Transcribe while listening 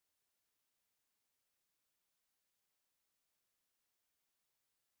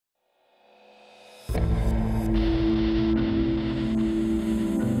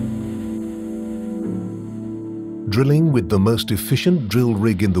Drilling with the most efficient drill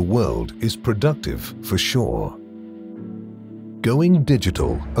rig in the world is productive for sure. Going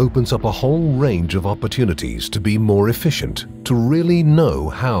digital opens up a whole range of opportunities to be more efficient, to really know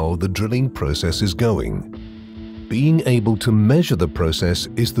how the drilling process is going. Being able to measure the process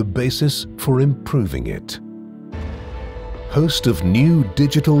is the basis for improving it. Host of new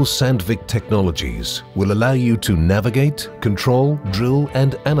digital Sandvik technologies will allow you to navigate, control, drill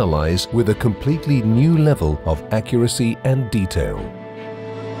and analyze with a completely new level of accuracy and detail.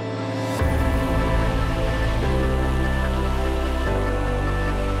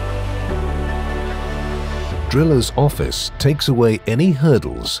 Driller's Office takes away any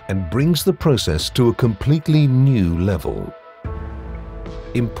hurdles and brings the process to a completely new level.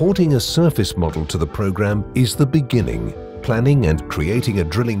 Importing a surface model to the program is the beginning. Planning and creating a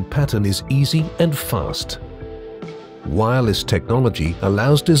drilling pattern is easy and fast. Wireless technology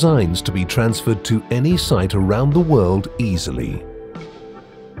allows designs to be transferred to any site around the world easily.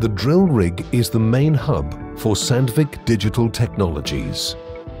 The drill rig is the main hub for Sandvik digital technologies.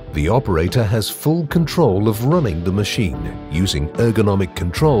 The operator has full control of running the machine using ergonomic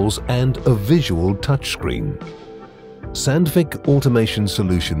controls and a visual touchscreen. Sandvik automation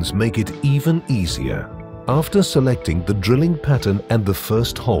solutions make it even easier. After selecting the drilling pattern and the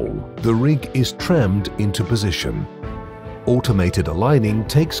first hole, the rig is trammed into position. Automated aligning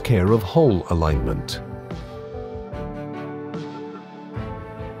takes care of hole alignment.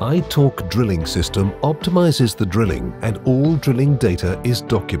 iTalk drilling system optimizes the drilling and all drilling data is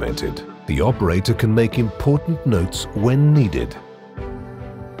documented. The operator can make important notes when needed.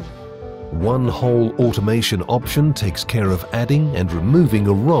 One hole automation option takes care of adding and removing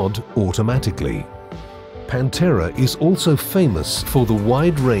a rod automatically. Pantera is also famous for the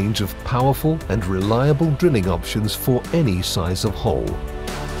wide range of powerful and reliable drilling options for any size of hole.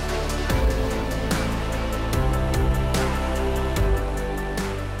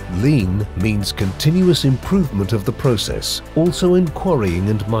 Lean means continuous improvement of the process, also in quarrying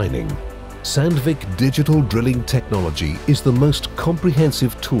and mining. Sandvik digital drilling technology is the most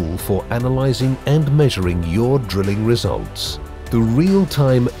comprehensive tool for analyzing and measuring your drilling results. The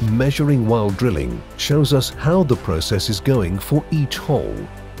real-time measuring while drilling shows us how the process is going for each hole.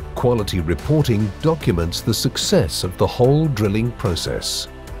 Quality reporting documents the success of the whole drilling process.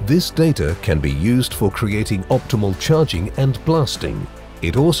 This data can be used for creating optimal charging and blasting.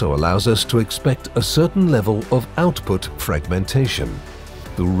 It also allows us to expect a certain level of output fragmentation.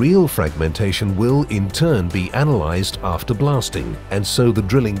 The real fragmentation will in turn be analyzed after blasting, and so the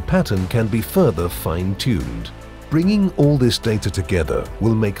drilling pattern can be further fine-tuned. Bringing all this data together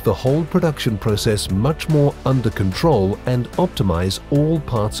will make the whole production process much more under control and optimize all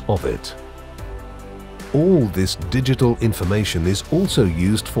parts of it. All this digital information is also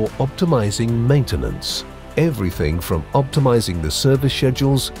used for optimizing maintenance. Everything from optimizing the service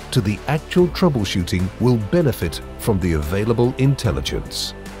schedules to the actual troubleshooting will benefit from the available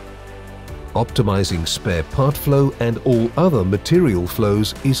intelligence. Optimizing spare part flow and all other material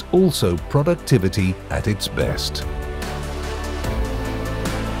flows is also productivity at its best.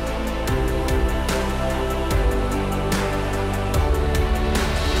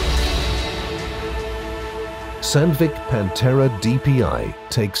 Sandvik Pantera DPI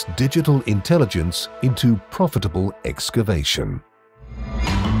takes digital intelligence into profitable excavation.